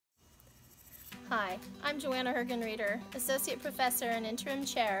Hi, I'm Joanna Hergenreeder, Associate Professor and Interim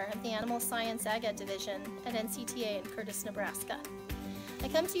Chair of the Animal Science Ag Ed Division at NCTA in Curtis, Nebraska. I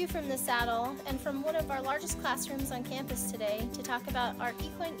come to you from the saddle and from one of our largest classrooms on campus today to talk about our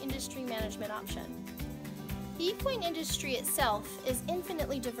equine industry management option. The equine industry itself is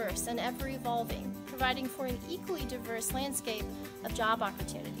infinitely diverse and ever evolving, providing for an equally diverse landscape of job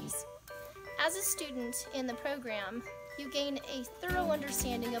opportunities. As a student in the program, you gain a thorough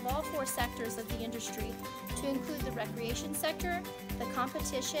understanding of all four sectors of the industry, to include the recreation sector, the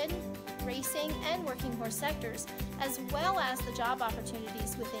competition, racing, and working horse sectors, as well as the job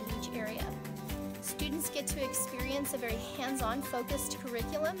opportunities within each area. Students get to experience a very hands-on focused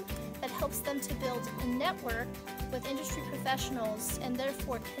curriculum that helps them to build a network with industry professionals and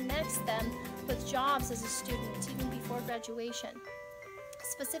therefore connects them with jobs as a student even before graduation.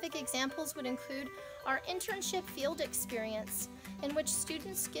 Specific examples would include our internship field experience, in which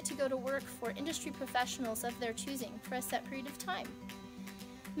students get to go to work for industry professionals of their choosing for a set period of time.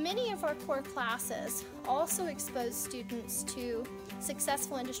 Many of our core classes also expose students to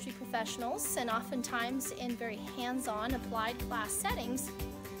successful industry professionals, and oftentimes in very hands-on applied class settings,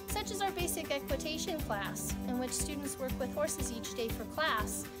 such as our basic equitation class, in which students work with horses each day for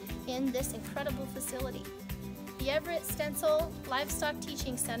class in this incredible facility. The Everett Stencil Livestock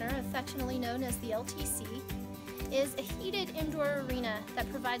Teaching Center, affectionately known as the LTC, is a heated indoor arena that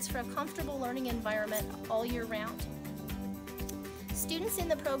provides for a comfortable learning environment all year round. Students in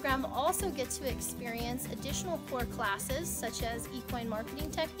the program also get to experience additional core classes such as equine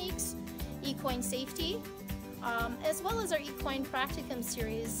marketing techniques, equine safety, as well as our equine practicum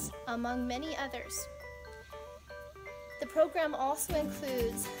series, among many others. The program also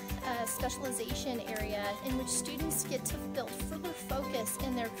includes a specialization area in which students get to build further focus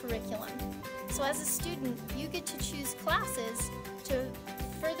in their curriculum. So as a student, you get to choose classes to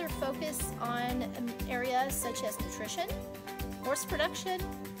further focus on areas such as nutrition, horse production,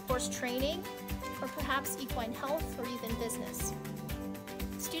 horse training, or perhaps equine health or even business.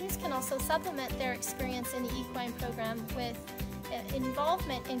 Students can also supplement their experience in the equine program with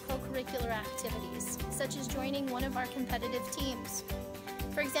involvement in co-curricular activities, such as joining one of our competitive teams.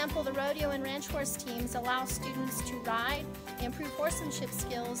 For example, the rodeo and ranch horse teams allow students to ride, improve horsemanship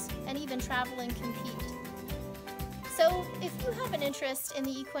skills, and even travel and compete. So if you have an interest in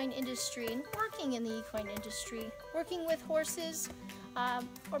the equine industry and working in the equine industry, working with horses,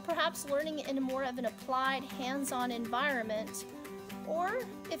 or perhaps learning in more of an applied, hands-on environment, or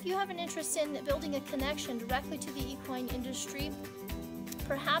if you have an interest in building a connection directly to the equine industry,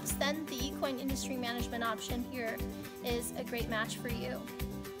 perhaps then the equine industry management option here is a great match for you.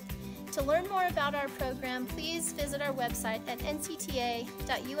 To learn more about our program, please visit our website at ncta.unl.edu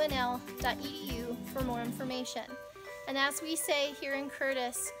for more information. And as we say here in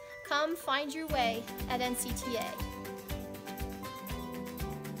Curtis, come find your way at NCTA.